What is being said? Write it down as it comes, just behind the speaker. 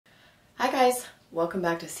Hi guys, welcome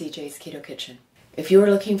back to CJ's Keto Kitchen. If you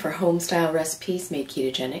are looking for home-style recipes made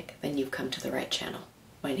ketogenic, then you've come to the right channel.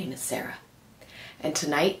 My name is Sarah. And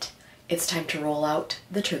tonight, it's time to roll out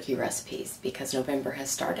the turkey recipes because November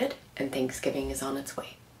has started and Thanksgiving is on its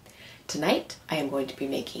way. Tonight, I am going to be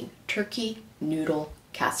making turkey noodle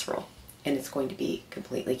casserole, and it's going to be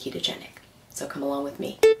completely ketogenic. So come along with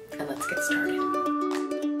me and let's get started.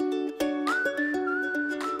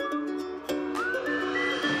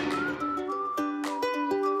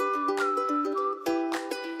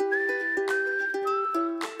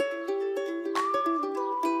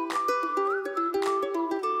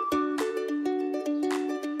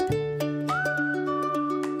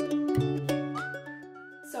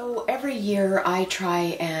 So every year I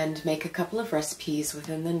try and make a couple of recipes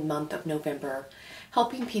within the month of November,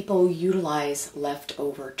 helping people utilize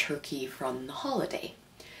leftover turkey from the holiday.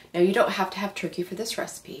 Now you don't have to have turkey for this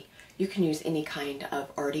recipe. You can use any kind of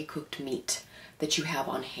already cooked meat that you have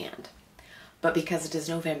on hand. But because it is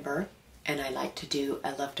November and I like to do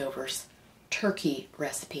a leftovers turkey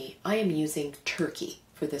recipe, I am using turkey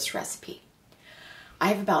for this recipe. I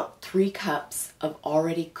have about 3 cups of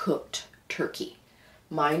already cooked turkey.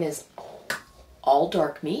 Mine is all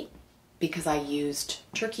dark meat because I used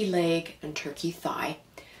turkey leg and turkey thigh.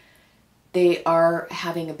 They are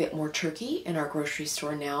having a bit more turkey in our grocery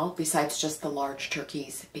store now, besides just the large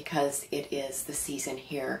turkeys, because it is the season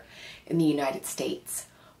here in the United States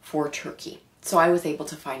for turkey. So I was able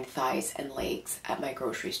to find thighs and legs at my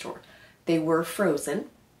grocery store. They were frozen,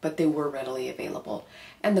 but they were readily available,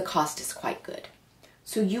 and the cost is quite good.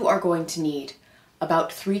 So you are going to need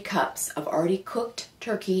about 3 cups of already cooked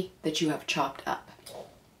turkey that you have chopped up.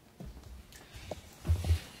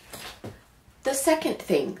 The second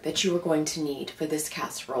thing that you are going to need for this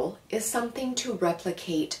casserole is something to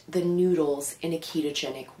replicate the noodles in a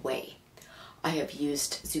ketogenic way. I have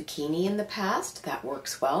used zucchini in the past, that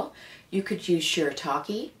works well. You could use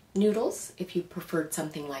shirataki noodles if you preferred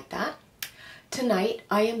something like that. Tonight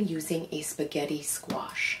I am using a spaghetti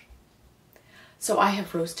squash. So I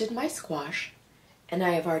have roasted my squash and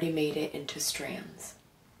I have already made it into strands.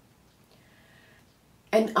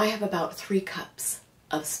 And I have about 3 cups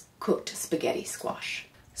of cooked spaghetti squash.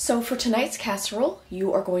 So for tonight's casserole,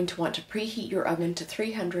 you are going to want to preheat your oven to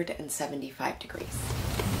 375 degrees.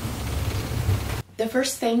 The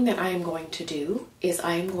first thing that I am going to do is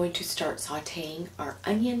I am going to start sauteing our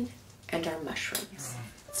onion and our mushrooms.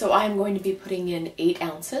 So I am going to be putting in 8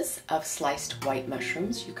 ounces of sliced white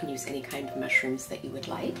mushrooms. You can use any kind of mushrooms that you would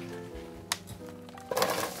like.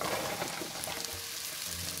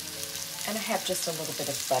 And I have just a little bit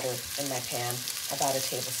of butter in my pan, about a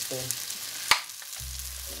tablespoon.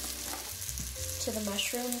 To the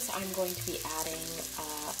mushrooms, I'm going to be adding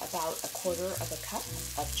about 1/4 of a cup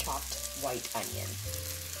of chopped white onion.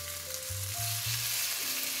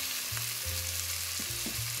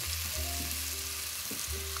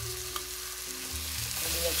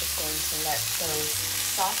 And we are just going to let those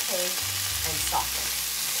saute and soften.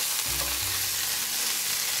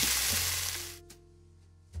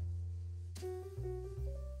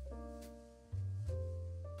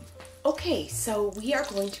 Okay, so we are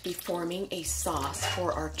going to be forming a sauce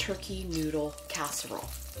for our turkey noodle casserole.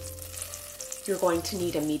 You're going to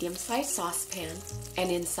need a medium-sized saucepan,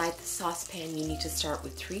 and inside the saucepan you need to start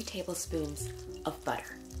with 3 tablespoons of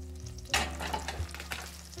butter.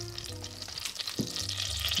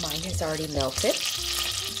 Mine has already melted.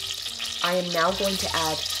 I am now going to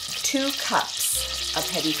add 2 cups of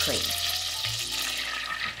heavy cream.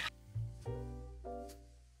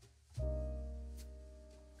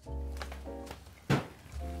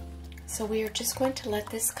 So we are just going to let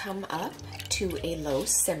this come up to a low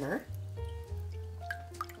simmer.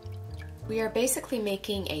 We are basically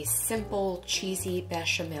making a simple cheesy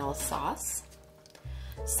bechamel sauce.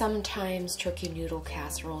 Sometimes turkey noodle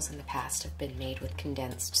casseroles in the past have been made with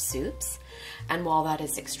condensed soups, and while that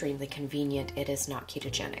is extremely convenient, it is not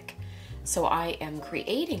ketogenic. So I am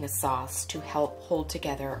creating a sauce to help hold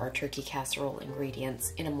together our turkey casserole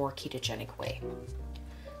ingredients in a more ketogenic way.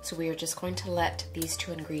 So we are just going to let these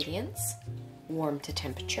 2 ingredients warm to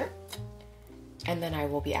temperature, and then I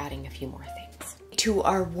will be adding a few more things. To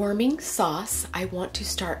our warming sauce, I want to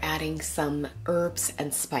start adding some herbs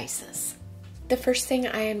and spices. The first thing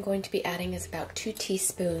I am going to be adding is about 2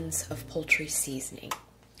 teaspoons of poultry seasoning.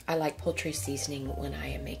 I like poultry seasoning when I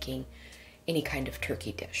am making any kind of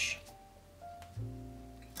turkey dish.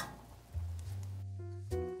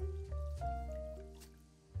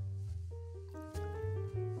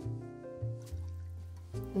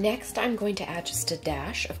 Next, I'm going to add just a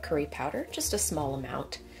dash of curry powder, just a small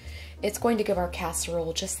amount. It's going to give our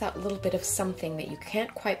casserole just that little bit of something that you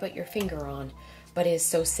can't quite put your finger on, but is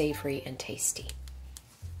so savory and tasty.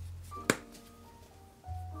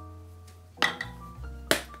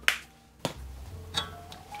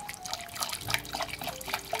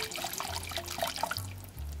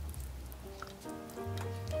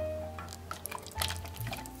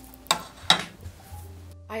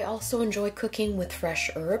 I also enjoy cooking with fresh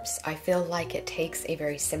herbs. I feel like it takes a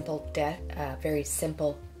very simple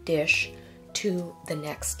dish to the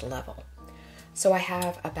next level. So I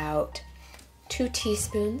have about 2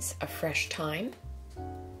 teaspoons of fresh thyme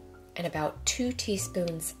and about 2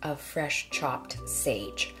 teaspoons of fresh chopped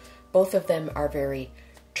sage. Both of them are very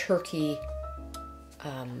turkey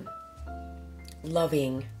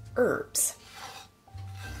loving herbs.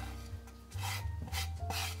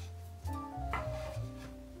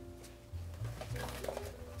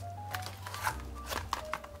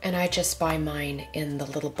 And I just buy mine in the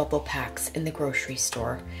little bubble packs in the grocery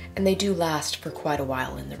store, and they do last for quite a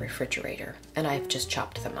while in the refrigerator, and I've just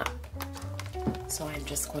chopped them up. So I'm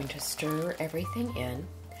just going to stir everything in.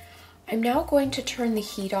 I'm now going to turn the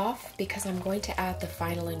heat off because I'm going to add the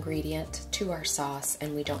final ingredient to our sauce,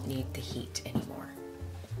 and we don't need the heat anymore.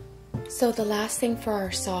 So the last thing for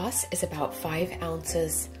our sauce is about 5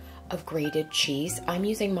 ounces of grated cheese. I'm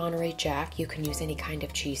using Monterey Jack. You can use any kind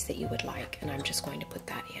of cheese that you would like, and I'm just going to put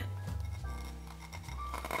that in.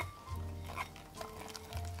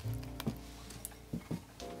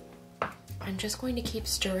 I'm just going to keep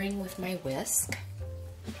stirring with my whisk,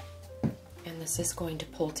 and this is going to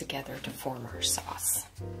pull together to form our sauce.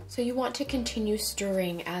 So you want to continue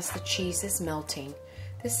stirring as the cheese is melting.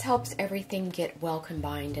 This helps everything get well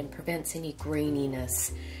combined and prevents any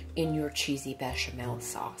graininess in your cheesy bechamel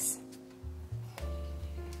sauce.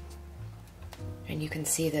 And you can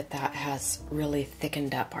see that that has really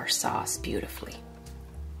thickened up our sauce beautifully.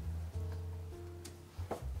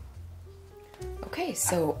 Okay,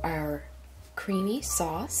 so our creamy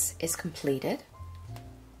sauce is completed,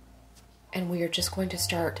 and we are just going to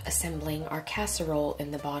start assembling our casserole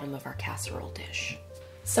in the bottom of our casserole dish.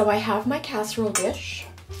 So I have my casserole dish.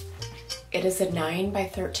 It is a 9 by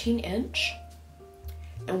 13 inch.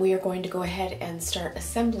 And we are going to go ahead and start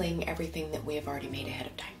assembling everything that we have already made ahead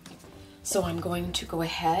of time. So I'm going to go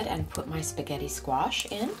ahead and put my spaghetti squash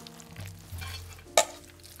in.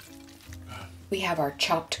 We have our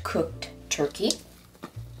chopped cooked turkey.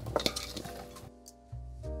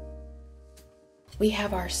 We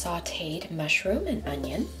have our sauteed mushroom and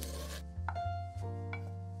onion.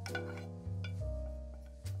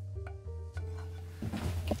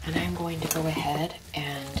 And I'm going to go ahead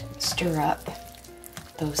and stir up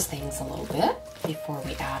those things a little bit before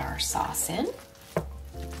we add our sauce in,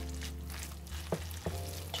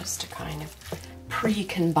 just to kind of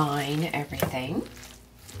pre-combine everything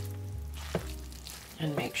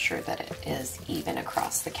and make sure that it is even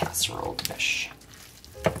across the casserole dish.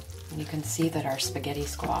 And you can see that our spaghetti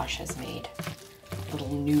squash has made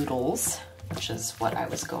little noodles, which is what I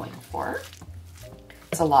was going for.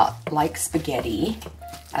 It's a lot like spaghetti,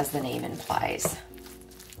 as the name implies.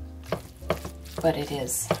 But it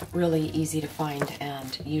is really easy to find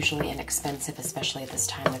and usually inexpensive, especially this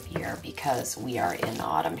time of year because we are in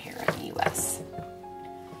autumn here in the US.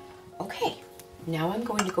 Okay, now I'm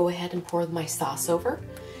going to go ahead and pour my sauce over,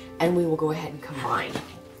 and we will go ahead and combine.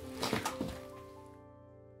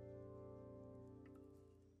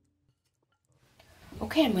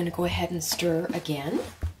 Okay, I'm going to go ahead and stir again.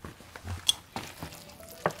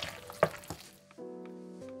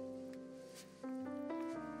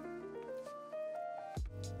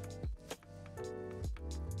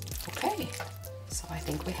 Okay, so I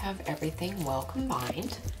think we have everything well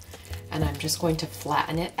combined, and I'm just going to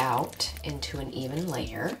flatten it out into an even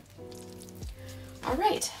layer. All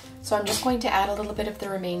right, so I'm just going to add a little bit of the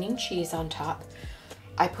remaining cheese on top.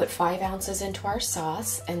 I put 5 ounces into our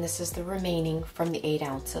sauce, and this is the remaining from the 8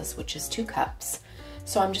 ounces, which is 2 cups.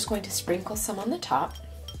 So I'm just going to sprinkle some on the top.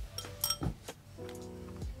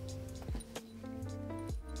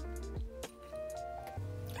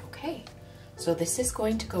 Okay, so this is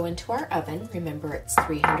going to go into our oven. Remember, it's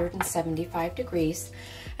 375 degrees,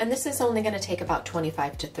 and this is only going to take about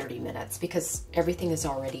 25 to 30 minutes because everything is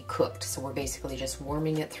already cooked. So we're basically just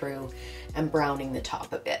warming it through and browning the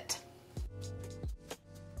top a bit.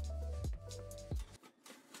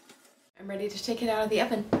 I'm ready to take it out of the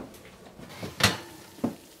oven.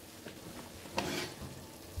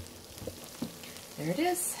 There it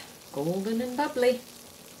is, golden and bubbly.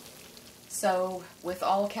 So with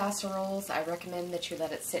all casseroles, I recommend that you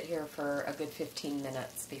let it sit here for a good 15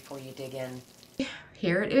 minutes before you dig in.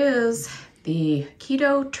 Here it is, the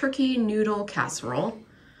Keto Turkey Noodle Casserole.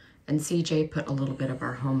 And CJ put a little bit of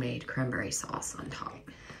our homemade cranberry sauce on top.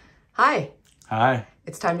 Hi. Hi.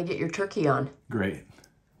 It's time to get your turkey on. Great.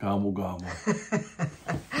 Gobble, gobble.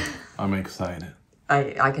 I'm excited.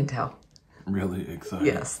 I can tell. Really excited.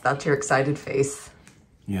 Yes, that's your excited face.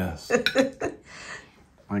 Yes.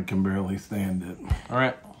 I can barely stand it. All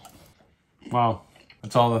right. Wow.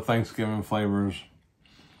 That's all the Thanksgiving flavors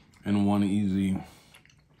in one easy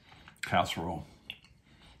casserole.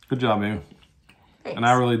 Good job, Amy. Thanks. And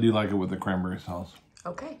I really do like it with the cranberry sauce.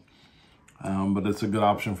 Okay. But it's a good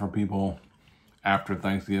option for people after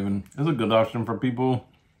Thanksgiving. It's a good option for people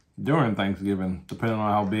during Thanksgiving, depending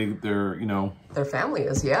on how big their, Their family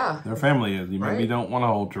is, yeah. Their family is. You Right. maybe don't want a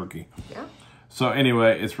whole turkey. Yeah. So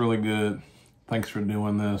anyway, it's really good. Thanks for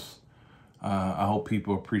doing this. I hope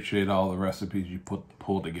people appreciate all the recipes you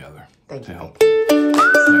pull together Thank to you. help. Thanks.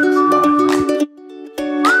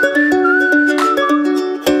 Bye.